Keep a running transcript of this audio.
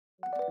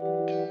Hello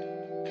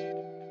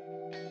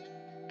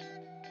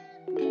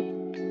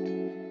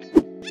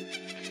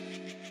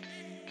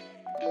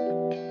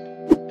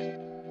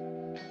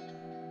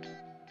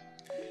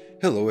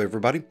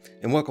everybody,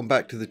 and welcome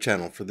back to the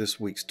channel for this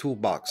week's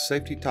Toolbox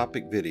safety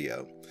topic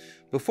video.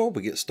 Before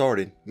we get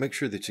started, make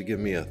sure that you give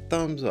me a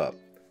thumbs up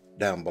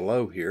down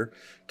below here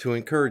to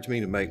encourage me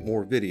to make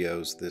more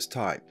videos this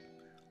type.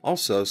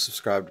 Also,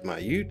 subscribe to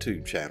my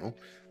YouTube channel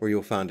where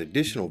you'll find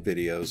additional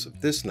videos of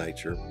this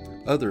nature,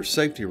 other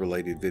safety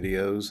related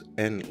videos,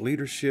 and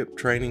leadership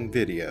training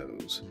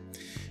videos.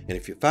 And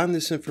if you find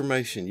this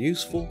information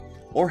useful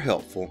or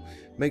helpful,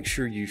 make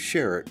sure you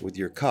share it with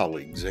your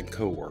colleagues and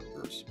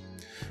coworkers.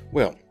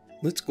 Well,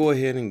 let's go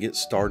ahead and get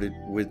started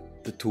with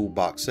the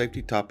Toolbox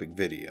safety topic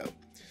video.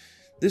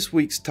 This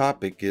week's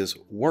topic is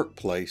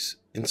workplace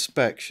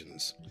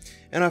inspections,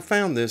 and I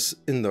found this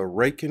in the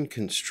Raken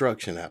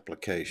construction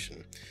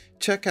application.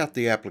 Check out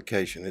the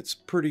application, it's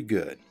pretty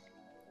good.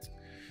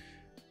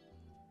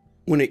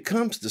 When it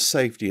comes to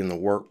safety in the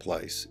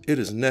workplace, it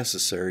is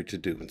necessary to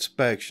do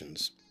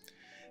inspections.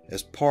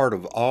 As part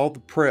of all the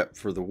prep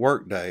for the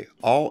workday,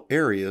 all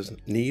areas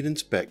need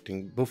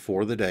inspecting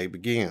before the day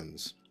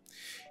begins.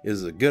 It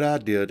is a good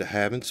idea to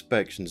have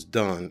inspections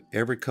done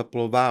every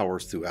couple of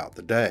hours throughout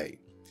the day.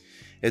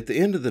 At the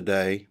end of the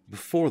day,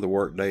 before the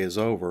workday is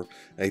over,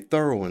 a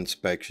thorough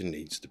inspection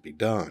needs to be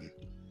done.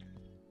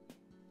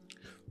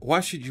 Why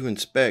should you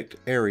inspect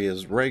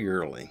areas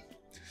regularly?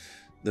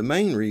 The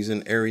main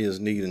reason areas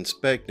need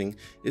inspecting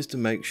is to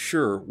make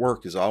sure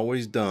work is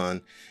always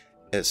done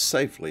as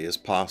safely as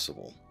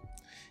possible.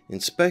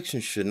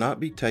 Inspections should not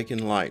be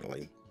taken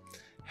lightly.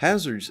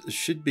 Hazards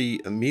should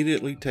be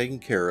immediately taken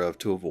care of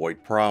to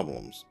avoid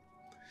problems.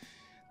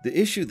 The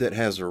issue that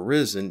has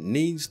arisen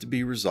needs to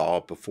be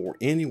resolved before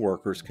any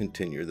workers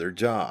continue their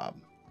job.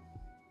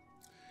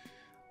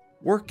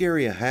 Work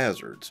area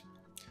hazards.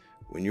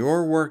 When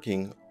you're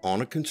working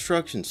on a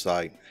construction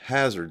site,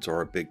 hazards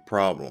are a big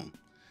problem.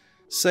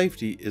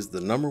 Safety is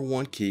the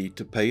 #1 key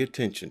to pay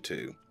attention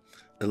to.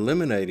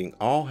 Eliminating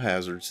all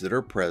hazards that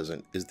are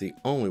present is the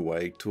only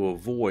way to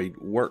avoid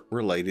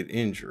work-related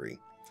injury.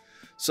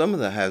 Some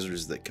of the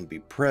hazards that can be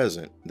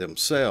present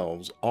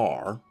themselves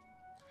are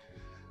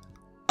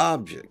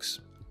objects,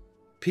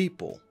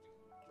 people,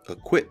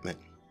 equipment,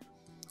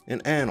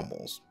 and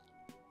animals.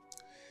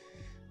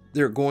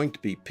 There are going to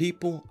be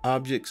people,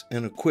 objects,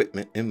 and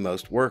equipment in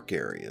most work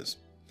areas.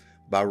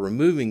 By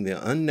removing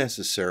the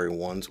unnecessary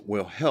ones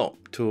will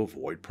help to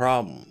avoid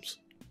problems.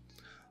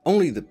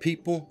 Only the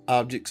people,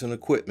 objects, and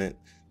equipment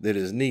that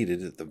is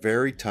needed at the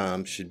very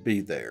time should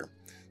be there.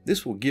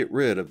 This will get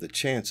rid of the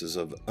chances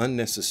of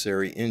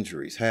unnecessary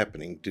injuries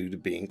happening due to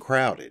being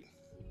crowded.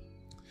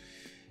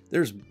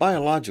 There's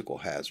biological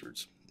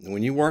hazards.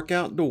 When you work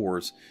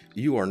outdoors,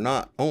 you are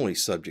not only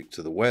subject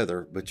to the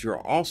weather, but you're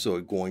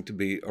also going to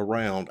be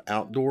around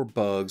outdoor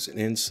bugs and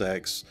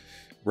insects,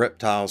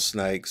 reptiles,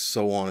 snakes,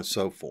 so on and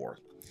so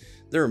forth.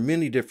 There are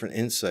many different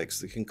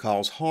insects that can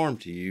cause harm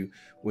to you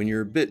when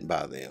you're bitten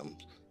by them.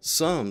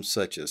 Some,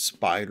 such as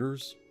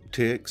spiders,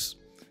 ticks,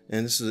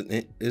 and this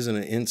isn't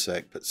an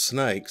insect, but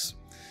snakes.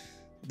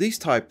 These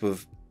type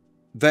of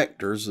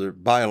vectors, or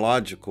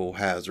biological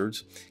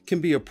hazards, can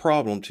be a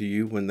problem to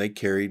you when they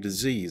carry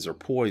disease or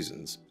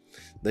poisons.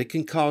 They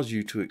can cause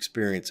you to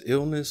experience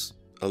illness,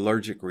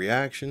 allergic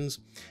reactions,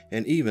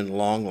 and even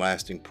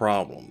long-lasting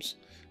problems.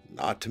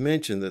 Not to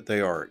mention that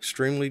they are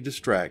extremely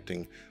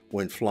distracting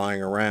when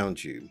flying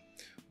around you,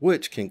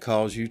 which can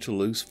cause you to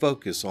lose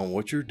focus on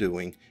what you're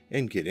doing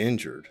and get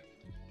injured.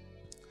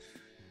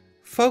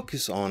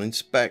 Focus on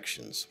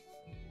inspections.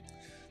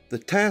 The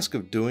task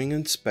of doing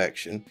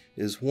inspection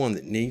is one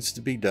that needs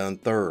to be done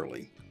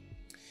thoroughly.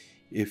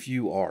 If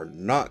you are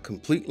not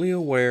completely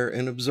aware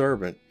and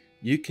observant,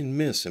 you can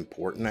miss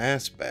important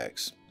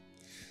aspects.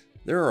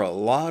 There are a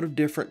lot of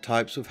different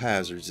types of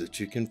hazards that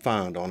you can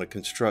find on a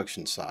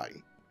construction site.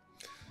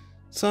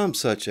 Some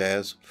such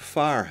as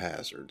fire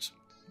hazards,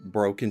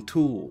 broken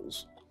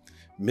tools,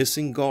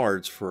 missing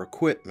guards for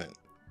equipment,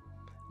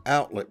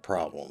 outlet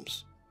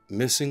problems,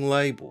 missing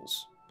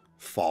labels,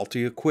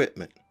 faulty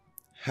equipment,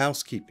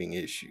 housekeeping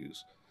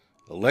issues,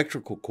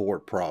 electrical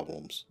cord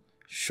problems,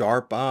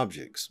 sharp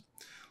objects.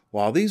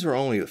 While these are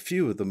only a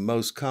few of the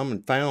most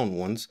common found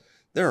ones,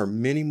 there are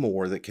many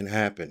more that can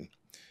happen.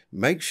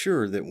 Make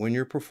sure that when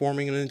you're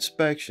performing an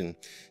inspection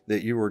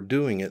that you are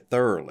doing it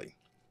thoroughly.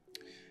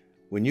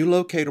 When you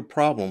locate a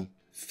problem,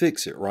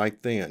 fix it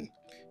right then.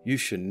 You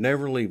should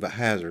never leave a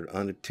hazard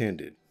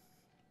unattended.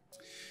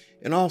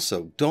 And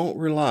also, don't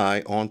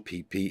rely on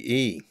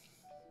PPE.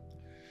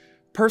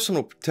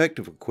 Personal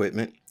protective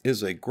equipment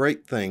is a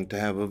great thing to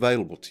have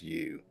available to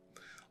you.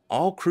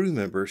 All crew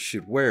members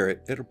should wear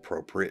it at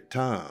appropriate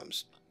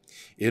times.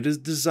 It is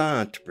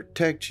designed to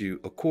protect you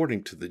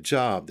according to the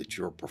job that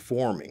you are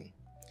performing.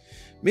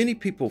 Many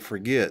people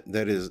forget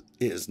that it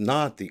is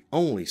not the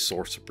only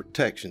source of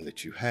protection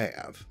that you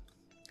have.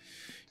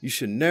 You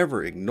should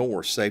never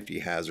ignore safety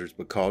hazards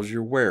because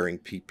you're wearing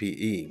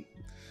PPE.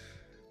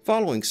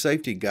 Following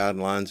safety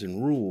guidelines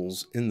and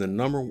rules is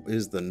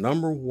the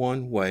number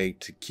one way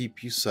to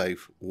keep you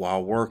safe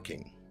while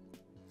working.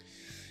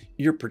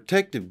 Your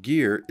protective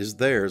gear is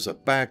there as a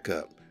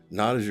backup,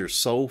 not as your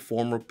sole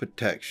form of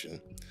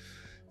protection.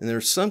 And there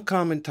are some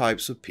common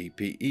types of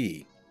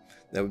PPE.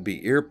 That would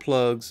be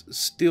earplugs,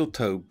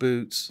 steel-toed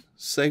boots,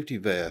 safety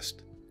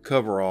vest,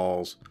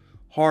 coveralls,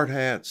 hard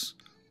hats,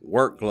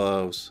 work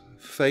gloves,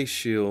 face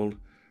shield,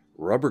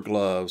 rubber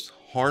gloves,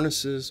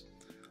 harnesses,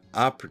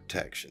 eye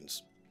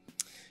protections.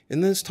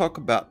 And let's talk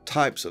about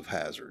types of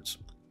hazards.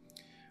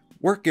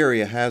 Work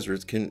area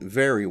hazards can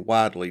vary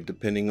widely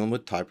depending on the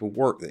type of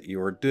work that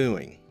you are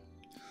doing.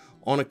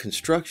 On a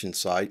construction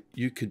site,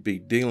 you could be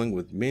dealing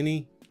with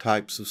many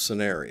types of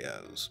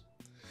scenarios.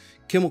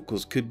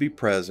 Chemicals could be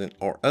present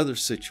or other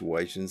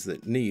situations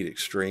that need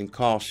extreme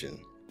caution.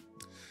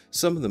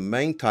 Some of the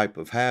main type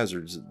of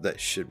hazards that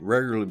should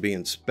regularly be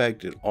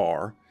inspected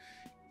are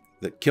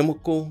the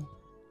chemical,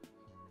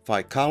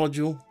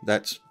 phycological,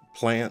 that's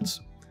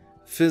plants,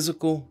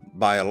 physical,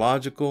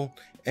 biological,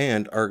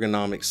 and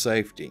ergonomic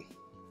safety.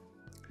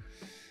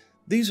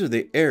 These are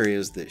the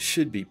areas that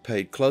should be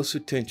paid close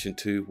attention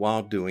to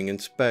while doing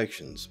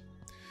inspections.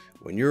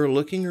 When you're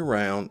looking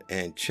around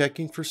and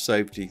checking for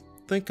safety,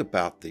 think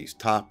about these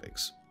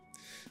topics.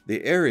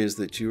 The areas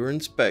that you are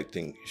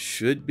inspecting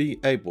should be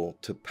able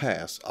to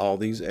pass all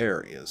these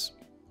areas.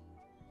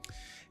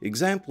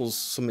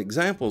 Some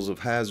examples of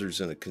hazards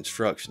in a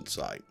construction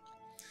site.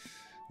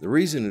 The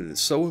reason it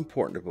is so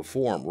important to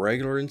perform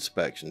regular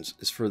inspections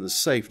is for the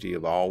safety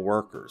of all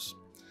workers.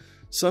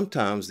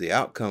 Sometimes the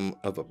outcome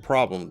of a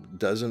problem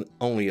doesn't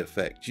only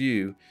affect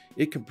you,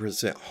 it can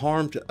present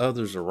harm to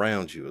others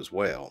around you as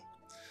well.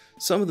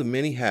 Some of the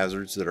many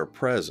hazards that are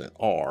present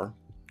are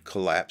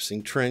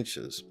collapsing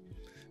trenches,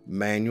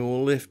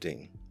 manual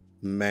lifting,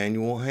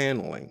 manual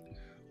handling,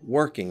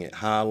 working at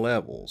high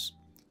levels,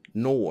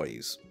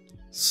 noise,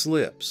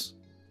 slips,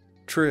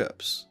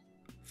 trips,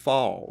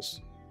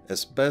 falls,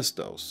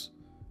 asbestos,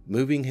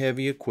 moving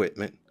heavy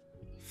equipment,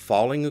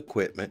 falling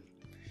equipment.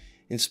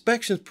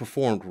 Inspections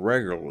performed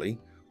regularly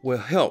will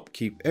help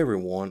keep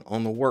everyone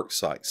on the work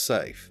site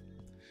safe.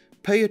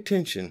 Pay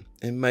attention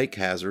and make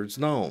hazards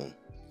known.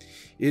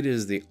 It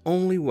is the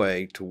only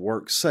way to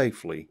work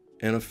safely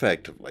and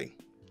effectively.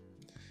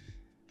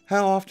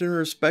 How often are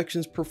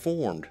inspections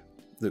performed?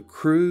 The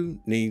crew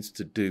needs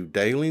to do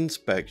daily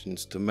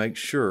inspections to make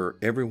sure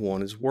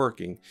everyone is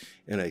working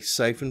in a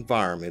safe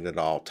environment at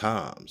all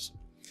times.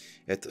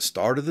 At the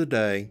start of the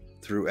day,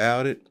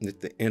 throughout it, and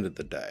at the end of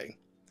the day.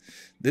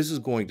 This is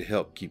going to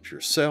help keep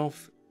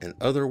yourself and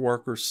other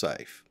workers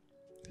safe.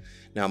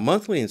 Now,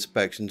 monthly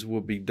inspections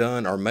will be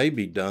done or may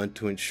be done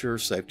to ensure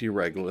safety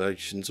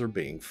regulations are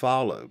being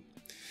followed.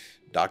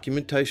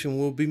 Documentation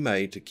will be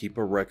made to keep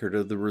a record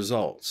of the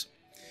results.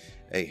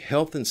 A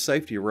health and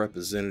safety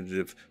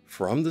representative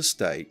from the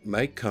state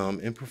may come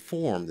and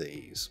perform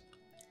these.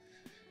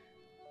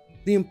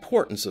 The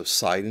importance of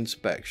site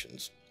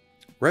inspections.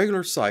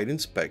 Regular site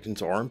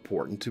inspections are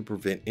important to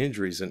prevent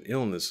injuries and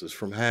illnesses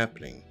from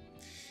happening.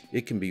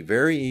 It can be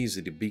very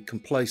easy to be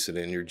complacent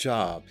in your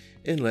job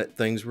and let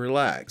things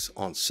relax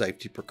on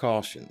safety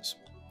precautions.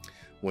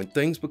 When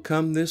things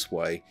become this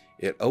way,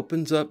 it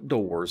opens up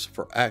doors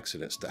for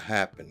accidents to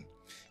happen.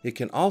 It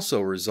can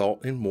also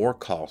result in more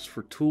costs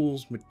for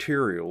tools,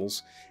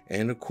 materials,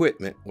 and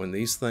equipment when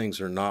these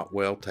things are not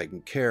well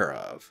taken care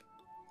of.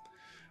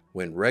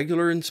 When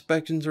regular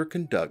inspections are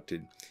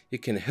conducted,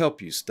 it can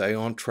help you stay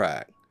on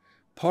track.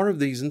 Part of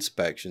these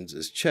inspections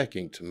is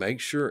checking to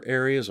make sure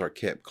areas are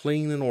kept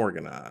clean and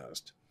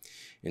organized.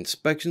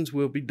 Inspections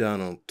will be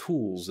done on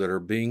tools that are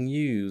being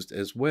used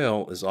as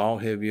well as all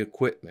heavy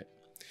equipment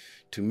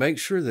to make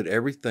sure that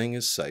everything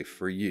is safe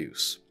for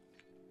use.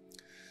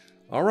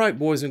 All right,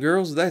 boys and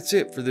girls, that's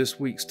it for this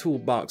week's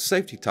Toolbox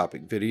Safety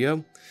Topic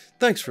video.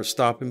 Thanks for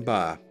stopping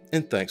by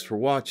and thanks for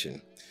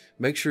watching.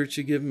 Make sure that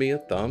you give me a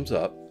thumbs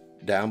up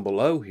down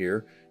below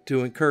here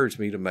to encourage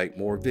me to make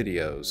more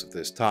videos of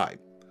this type.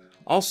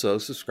 Also,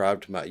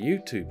 subscribe to my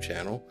YouTube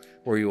channel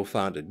where you will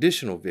find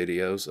additional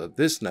videos of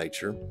this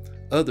nature,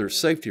 other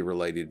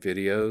safety-related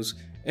videos,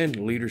 and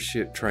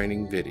leadership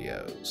training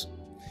videos.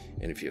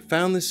 And if you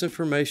found this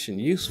information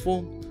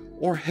useful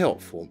or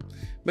helpful,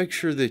 make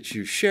sure that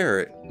you share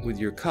it with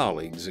your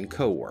colleagues and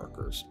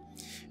coworkers.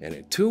 And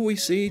until we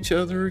see each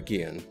other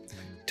again,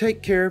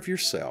 take care of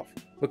yourself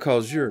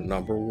because you're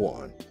number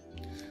one.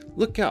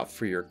 Look out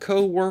for your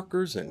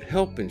coworkers and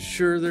help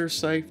ensure their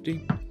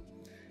safety.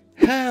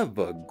 Have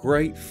a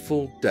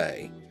grateful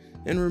day,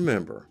 and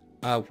remember,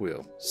 I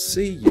will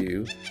see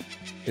you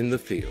in the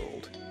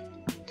field.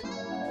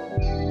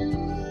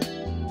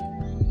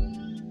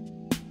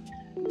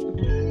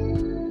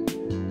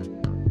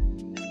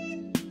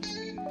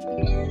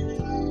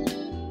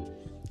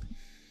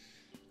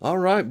 All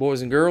right,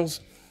 boys and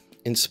girls,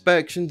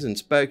 inspections,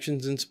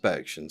 inspections,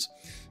 inspections.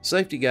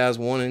 Safety guys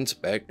want to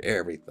inspect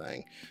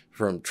everything,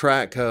 from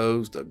track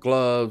hose to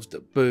gloves to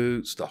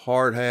boots to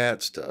hard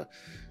hats to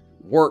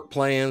work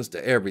plans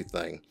to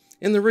everything.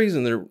 And the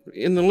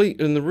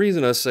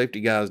reason us safety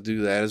guys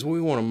do that is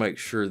we want to make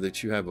sure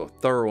that you have a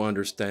thorough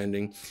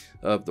understanding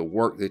of the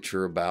work that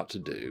you're about to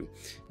do,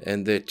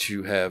 and that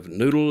you have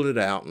noodled it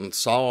out and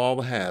saw all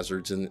the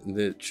hazards, and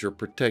that you're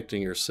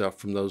protecting yourself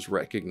from those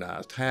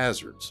recognized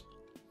hazards.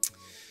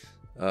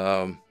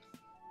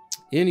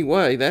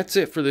 Anyway, that's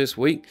it for this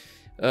week.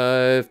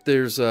 If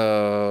there's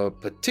a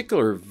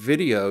particular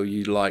video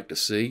you'd like to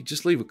see,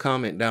 just leave a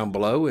comment down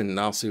below and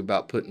I'll see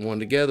about putting one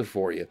together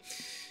for you.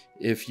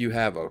 If you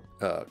have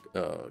a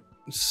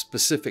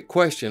specific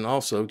question,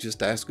 also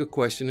just ask a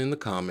question in the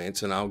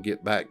comments and I'll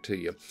get back to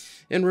you.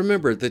 And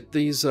remember that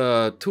these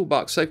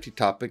toolbox safety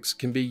topics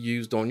can be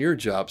used on your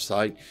job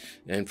site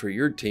and for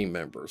your team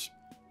members.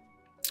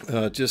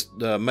 Just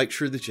make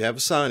sure that you have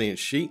a sign-in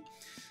sheet.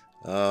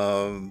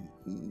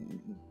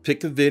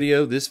 Pick a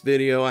video. This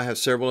video, I have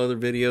several other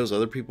videos.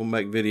 Other people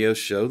make videos.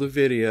 Show the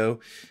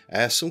video.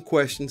 Ask some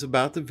questions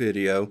about the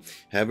video.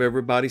 Have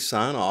everybody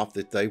sign off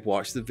that they've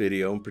watched the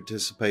video and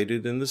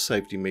participated in the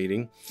safety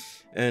meeting.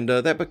 And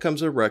that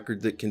becomes a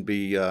record that can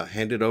be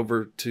handed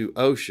over to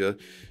OSHA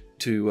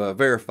to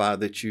verify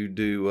that you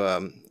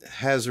do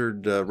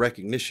hazard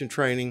recognition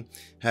training,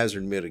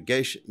 hazard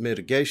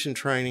mitigation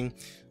training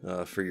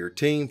for your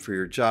team, for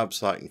your job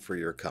site, and for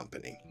your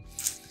company.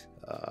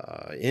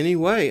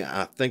 Anyway,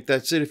 I think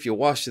that's it. If you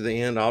watch to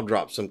the end, I'll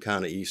drop some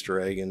kind of Easter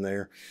egg in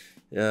there.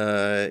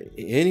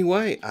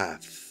 Anyway, I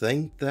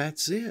think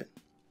that's it.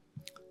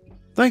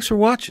 Thanks for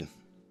watching.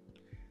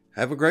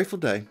 Have a grateful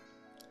day,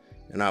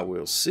 and I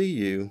will see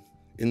you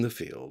in the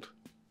field.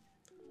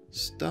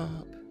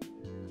 Stop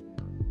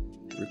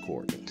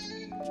recording.